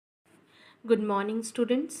Good morning,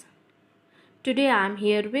 students. Today I am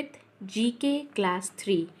here with GK Class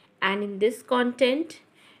 3, and in this content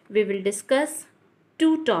we will discuss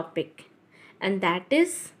two topics, and that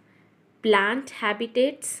is plant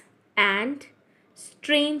habitats and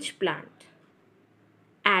strange plant.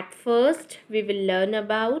 At first we will learn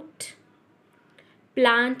about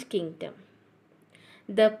plant kingdom.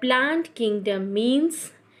 The plant kingdom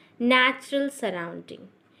means natural surrounding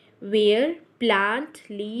where plant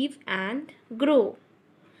live and grow.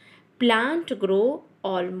 Plants grow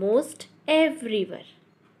almost everywhere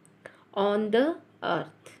on the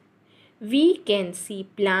earth. We can see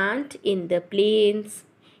plants in the plains,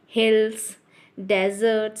 hills,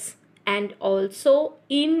 deserts, and also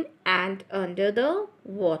in and under the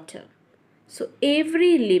water. So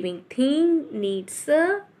every living thing needs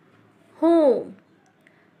a home.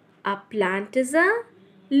 A plant is a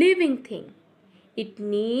living thing. It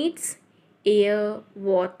needs air,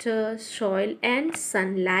 water, soil, and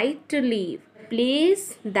sunlight to live. The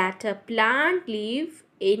place that a plant lives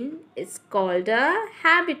in is called a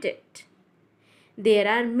habitat. There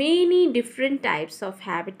are many different types of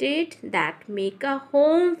habitat that make a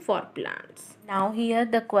home for plants. Now here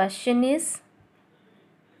the question is,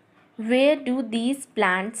 where do these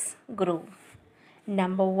plants grow?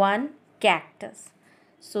 Number 1, cactus.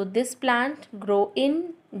 So this plant grow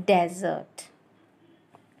in desert.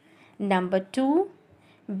 Number 2,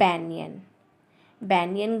 banyan.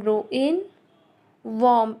 Banyan grow in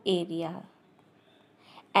warm area.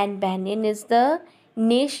 And banyan is the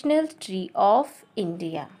national tree of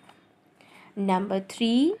India. Number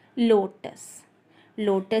 3, lotus.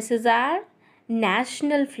 Lotus is our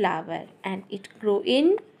national flower and it grow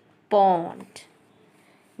in pond.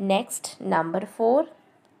 Next, number 4.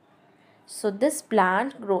 So this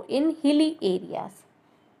plant grow in hilly areas.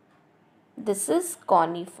 This is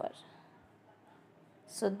conifer.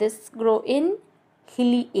 So this grow in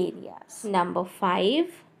hilly areas. Number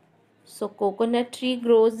 5. So coconut tree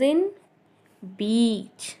grows in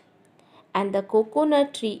beach. And the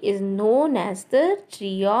coconut tree is known as the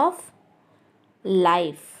tree of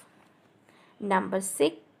life. Number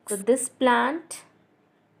 6. So this plant,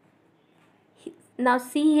 now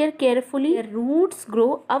see here carefully, the roots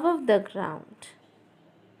grow above the ground.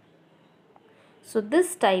 So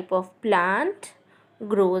this type of plant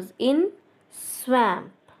grows in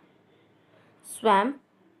swamp. Swamp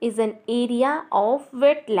is an area of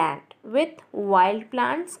wetland with wild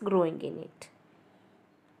plants growing in it.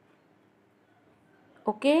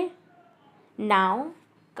 Okay, now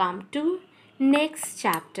come to next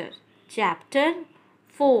chapter. Chapter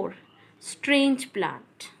 4, Strange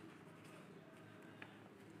Plant.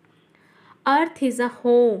 Earth is a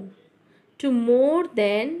home to more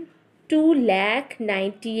than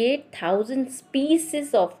 298,000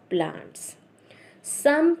 species of plants.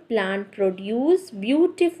 Some plants produce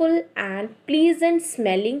beautiful and pleasant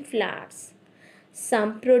smelling flowers.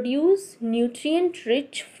 Some produce nutrient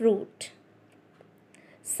rich fruit.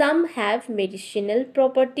 Some have medicinal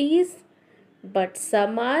properties, but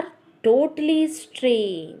some are totally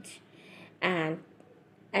strange. And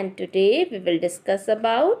today we will discuss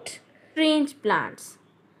about strange plants.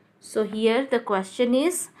 So here the question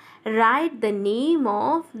is, write the name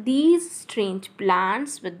of these strange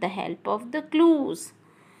plants with the help of the clues.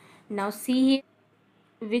 Now see here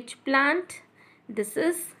which plant? This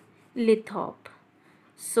is lithope.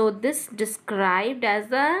 So this described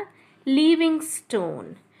as a living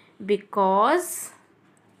stone because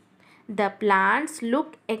the plants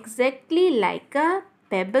look exactly like a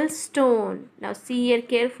pebble stone. Now see here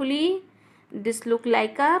carefully. This look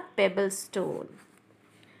like a pebble stone.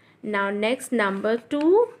 Now next, number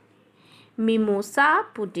 2, Mimosa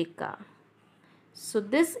Pudica. So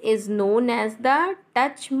this is known as the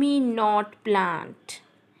touch me not plant.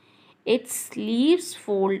 Its leaves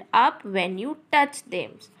fold up when you touch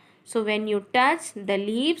them. So when you touch, the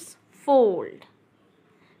leaves fold.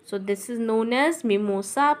 So this is known as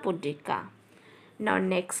Mimosa Pudica. Now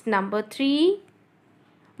next, number 3,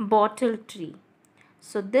 bottle tree.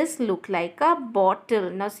 So this look like a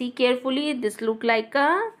bottle. Now see carefully, this look like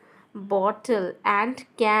a bottle and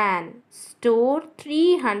can store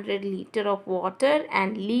 300 liter of water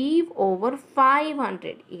and live over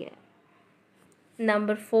 500 years.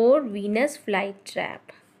 Number 4, Venus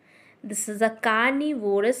flytrap. This is a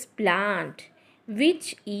carnivorous plant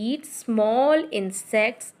which eats small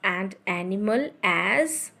insects and animal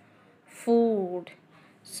as food.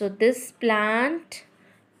 So this plant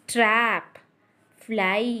trap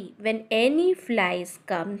fly. When any flies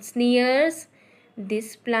comes near,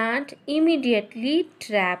 this plant immediately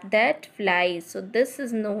trap that fly. So this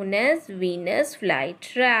is known as Venus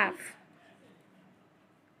flytrap.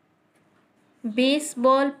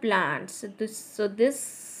 Baseball plants. So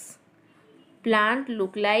this plant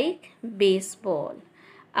look like baseball.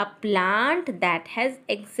 A plant that has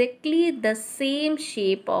exactly the same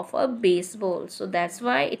shape of a baseball. So that's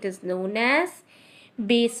why it is known as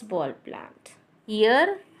baseball plant.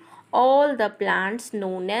 Here all the plants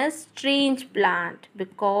known as strange plant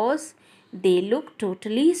because they look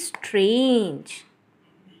totally strange.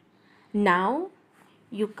 Now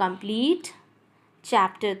you complete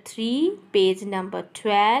chapter 3 page number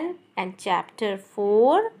 12 and chapter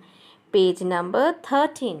 4 page number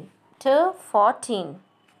 13 to 14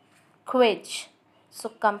 quiz. So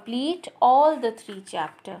complete all the three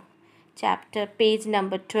chapter page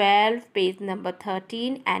number 12, page number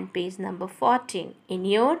 13 and page number 14 in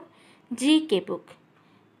your GK book.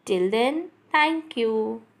 Till then, thank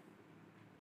you.